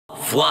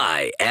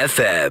Fly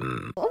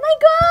FM. Oh my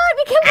god,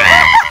 we can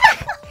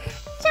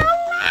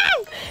Chongman!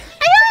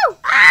 Ayo!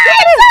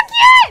 It's so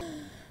cute!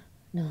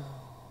 No.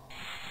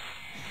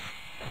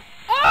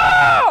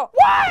 Oh!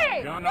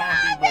 Why?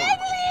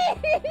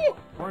 Bagley!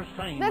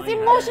 That's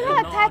emotional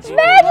attachment.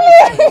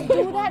 Bagley!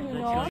 Do that, you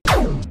know.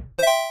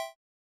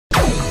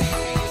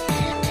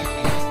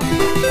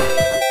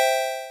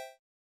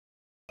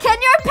 Can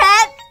your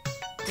pet?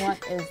 What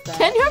is that?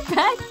 Can your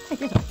pet?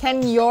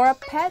 Can your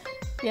pet?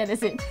 Yeah,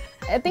 that's it.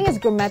 I think it's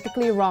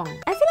grammatically wrong.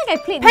 I feel like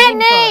I played this Pet game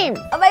name!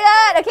 before. Oh my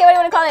god! Okay, what do you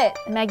want to call it?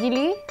 Maggie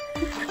Lee?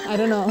 I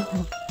don't know.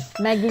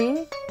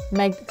 Maggie?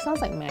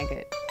 Sounds like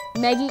maggot.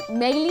 Maggie?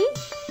 Maggie?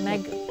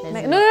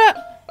 No.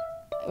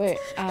 Wait,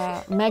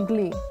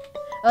 Magli.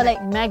 Oh, like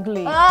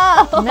Magli.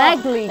 oh,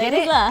 Magli, like get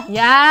this it? lah.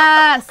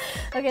 Yes!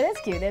 Okay, that's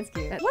cute. That's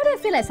cute. Why do I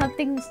feel like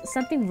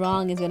something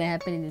wrong is gonna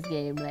happen in this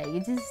game? Like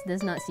it just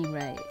does not seem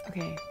right.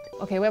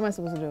 Okay, what am I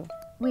supposed to do?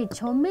 Wait,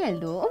 Chomel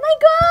though. Oh my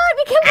god,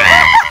 we can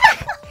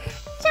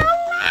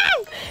Chomel!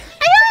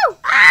 Ayo!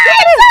 It's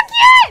so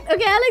cute!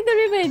 Okay, I like the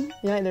ribbon.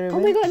 You like the ribbon?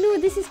 Oh my god, no,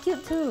 this is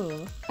cute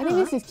too. I think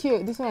this is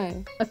cute, this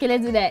one. Okay,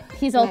 let's do that.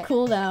 He's all Like-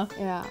 cool now.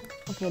 Yeah.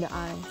 Okay, the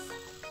eyes.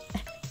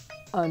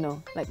 Oh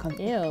no, like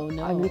Ew,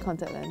 no. ugly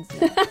contact lens.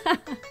 Yeah.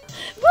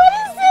 What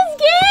is this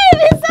game?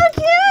 It's so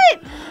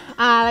cute!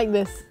 I like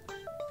this.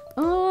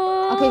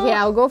 Oh. Okay,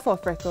 I'll go for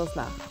freckles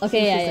lah.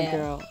 Okay, Since she's yeah. a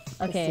girl.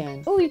 Okay.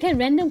 Kesian. Oh, you can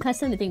random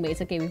custom the thing, but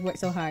it's okay. We've worked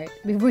so hard.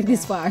 We've worked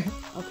this far.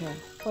 Okay.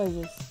 What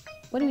is this?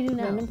 What do we do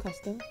now? Random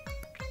custom?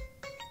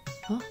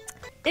 Huh?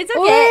 It's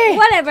okay. Wait.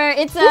 Whatever.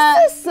 It's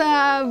This is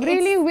a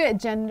really weird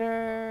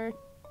gender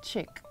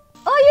chick.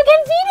 Oh, you can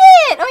feed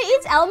it! Oh, it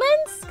eats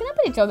almonds? Kenapa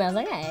dia comel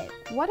sangat?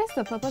 What is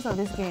the purpose of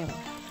this game?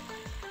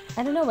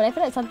 I don't know, but I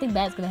feel like something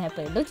bad's gonna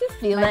happen. Don't you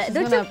feel Like that? she's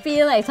Don't you gonna-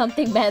 feel like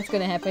something bad's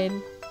gonna happen?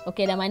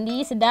 Okay, dah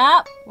mandi,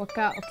 sedap.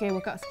 Workout, okay,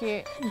 workout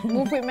sikit.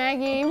 Move with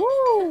Maggie,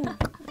 woo!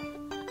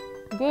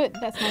 Good,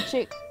 that's my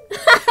chick.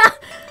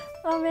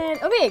 Oh man.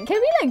 Oh wait, can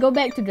we like go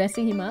back to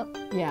dressing him up?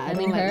 Yeah, I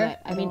mean don't like her.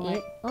 that. I mean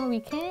don't it. Oh, we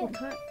can. We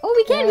can't. Oh,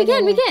 we can. Yeah, We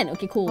can. yeah, We yeah. can.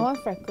 Okay, cool. I want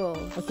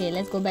freckles. Okay,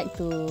 let's go back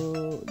to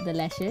the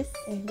lashes.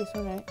 This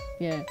one, right?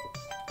 Yeah.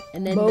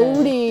 And then the...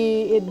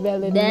 Bodhi, it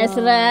valid. That's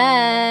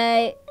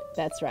right.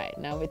 That's right,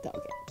 now we're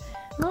talking.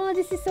 Oh,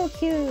 this is so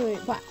cute.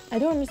 But I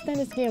don't understand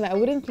this game. Like, I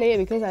wouldn't play it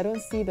because I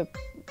don't see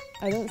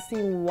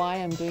why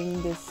I'm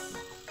doing this.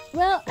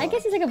 Well, I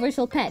guess it's like a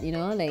virtual pet, you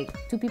know? Like,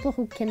 to people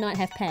who cannot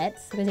have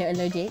pets because they're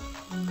allergic,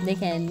 they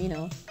can, you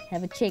know,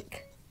 have a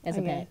chick as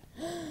a Okay.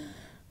 pet.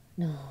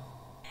 No.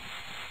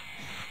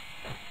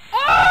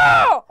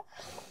 Oh!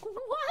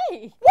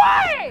 Why?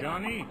 Why?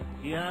 Johnny,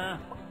 yeah?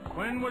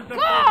 When was the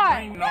God! first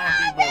time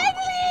naughty boy?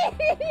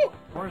 Bagley!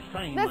 First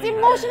time That's I heard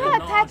emotional the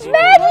naughty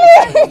attachment.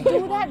 boy.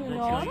 Do that, you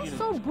know? That's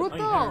so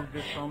brutal. I heard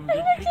it from the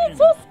It's chicken.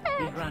 so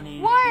sad. The granny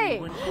Why?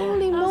 went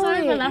Holy I'm sorry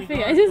for moly.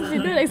 laughing. I just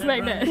didn't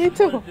expect that. Me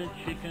too. the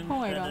chicken Oh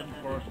my said God. it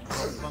first.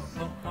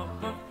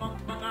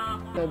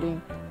 Baby.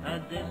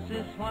 This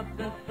is what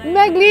the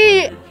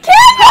Magli!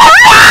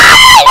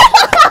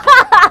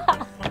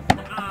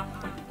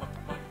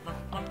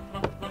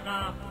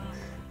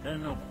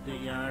 Then up the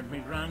yard, me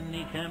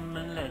granny came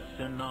and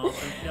lesson off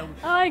and shout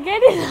Oh, I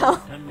get it now.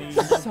 to me.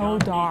 So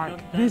dark.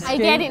 This I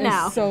game get it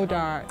now. is so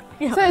dark.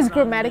 So it's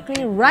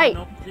grammatically right.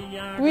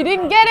 We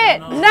didn't get it.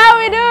 Now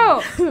we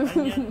do.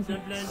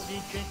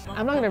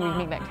 I'm not gonna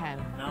remake that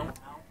can.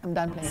 I'm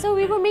done playing. So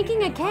we were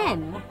making a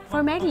can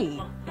for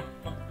Maggie. I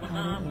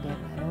didn't eat it,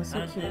 man. It was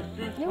so cute.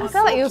 It I was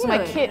felt so like it was my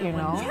cute. kid, you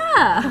know.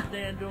 Yeah.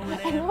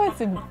 I know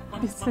it's in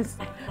business.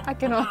 I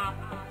cannot.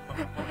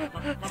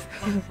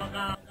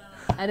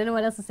 I don't know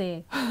what else to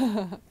say.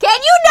 Can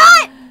you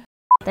not?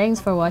 Thanks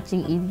for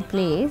watching Easy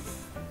Plays.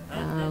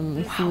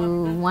 If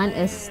you want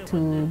us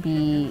to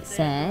be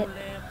sad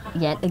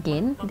yet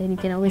again, then you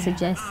can always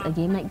suggest a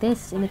game like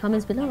this in the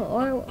comments below,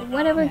 or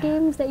whatever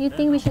games that you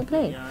think we should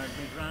play.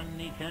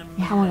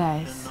 Come on,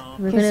 guys.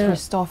 We're Please gonna-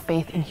 restore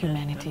faith in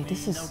humanity.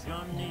 This is.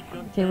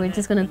 Okay, we're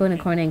just gonna go in a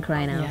corner and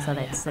cry now. Yeah, So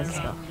let's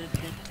go.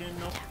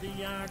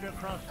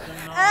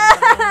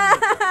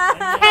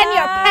 And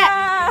your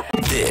pet!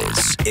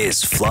 This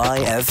is Fly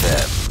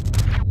FM.